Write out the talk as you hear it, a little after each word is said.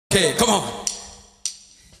Okay, come on.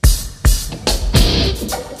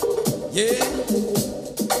 Yeah.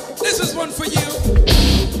 This is one for you.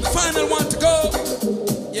 The final one to go.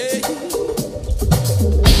 Yeah.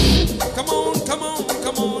 Come on, come on,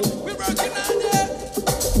 come on. We're working on it.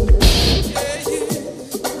 Yeah,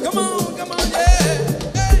 yeah. Come on, yeah.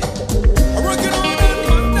 Hey. I'm working on it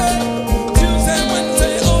Monday, Tuesday,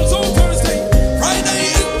 Wednesday, also Thursday.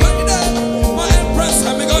 Friday is Friday. My Empress,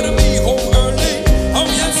 and we gotta be home early. Oh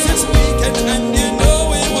yes, this weekend, and you know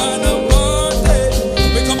we wanna party.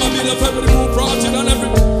 We come a Bielefeld with the group project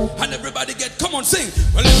and everybody get, come on, sing.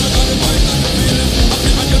 Well, if you got the mind and the feeling,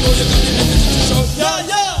 happy man, you know you got the energy to shout. Yeah,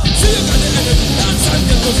 yeah. See, you got the energy, dance and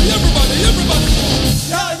get to see everybody.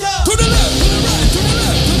 Yeah, yeah. To the left, to the right, to the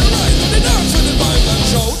left, to the right, to the dance, to the vibe and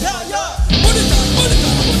shout. Yeah, yeah. Put it down, put it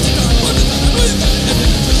down, put it down, put it down. I know you got the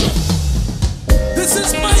energy to shout. This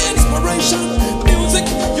is my inspiration. Music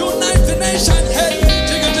unite the nation. Hey,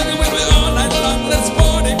 jiggle, jiggle, we all night long. Let's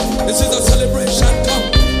party. This is a celebration. Come,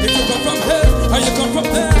 if you come from here or you come from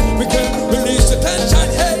there, we can release the tension.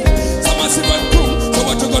 Hey, some massive and crew. So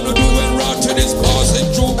what you gonna do when Rhaatid is passing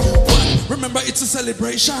through? One, remember it's a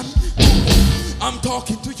celebration. I'm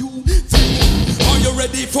talking to you. Three, are you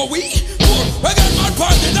ready for we? Four, we got my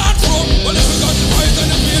party dance floor. Well, if you got the right and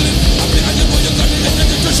the feeling, happy and you know you got the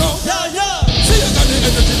energy to show. Yeah, yeah. See, you got the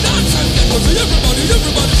energy dance and get to see everybody.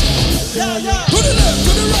 Yeah, yeah. To the left,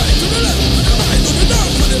 to the right, to the left, to the right, to the dance,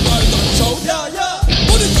 to the vibe and show. Yeah, yeah.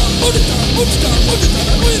 Put it down, put it down, put it down, put it down.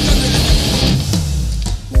 I know you got the energy.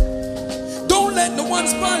 Don't let the one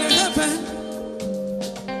spoil your heaven.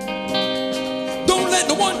 Don't let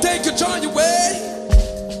the one take your joy away.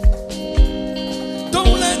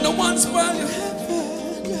 Don't let no one spoil your heaven.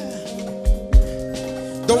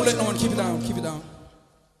 Don't let no one, keep it down, keep it down.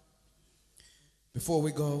 Before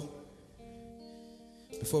we go,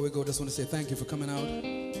 just want to say thank you for coming out.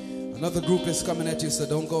 Another group is coming at you, so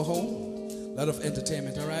don't go home. A lot of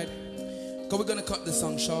entertainment, all right? So we're going to cut this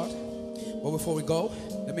song short. But before we go,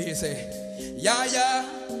 let me hear you say, yeah, yeah.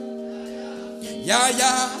 Yeah,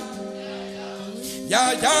 yeah.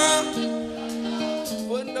 Yeah, yeah.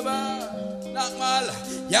 Wunderbar. Nochmal.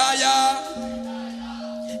 Yeah, yeah.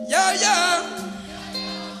 Yeah, yeah.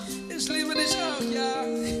 It's leaving the show, yeah.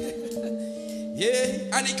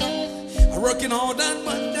 Yeah, and it come. I'm working hard on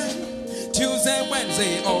Monday, Tuesday,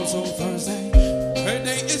 Wednesday, also Thursday.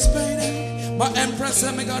 Friday is payday. My Empress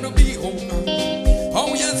and me gotta be home early.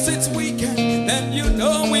 Oh yes, it's weekend, then you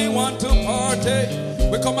know we want to party.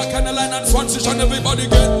 We come a Kanal and Swansea and everybody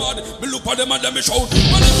get mad. Me look at them and let me shout.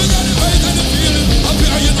 But if you got the right and the feeling, happy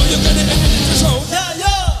and you know you got the energy to shout. Yeah,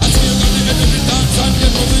 yeah. I see you got the energy to dance and get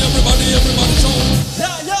to see everybody shout.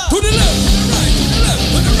 Yeah, yeah. To the left, to the right, to the left,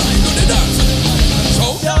 to the right, to the dance, to the right and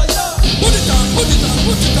shout. Yeah, yeah. Put it down, put it down,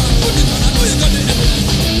 put it down, put it down. I know you got the energy.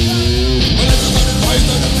 But if you got the right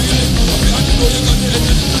and the feeling, happy and you know you got the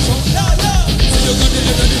energy to shout. Yeah, yeah. See you got the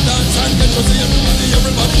energy to dance and get to see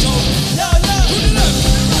everybody shout. Yeah, yeah. To the left, to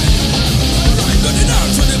the right, to the right, to the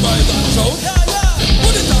dance, to the vibe and shout. Yeah, yeah.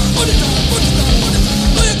 Put it down, put it down, put it down, put it down.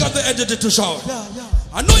 I know you got the energy to shout. Yeah, yeah.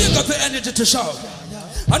 I know you got the energy to shout.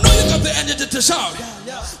 I know you got the energy to shout.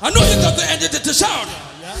 I know you got the energy to shout.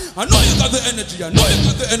 I know you got the energy. I know you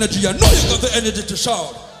got the energy. I know you got the energy to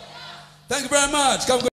shout. Thank you very much. Come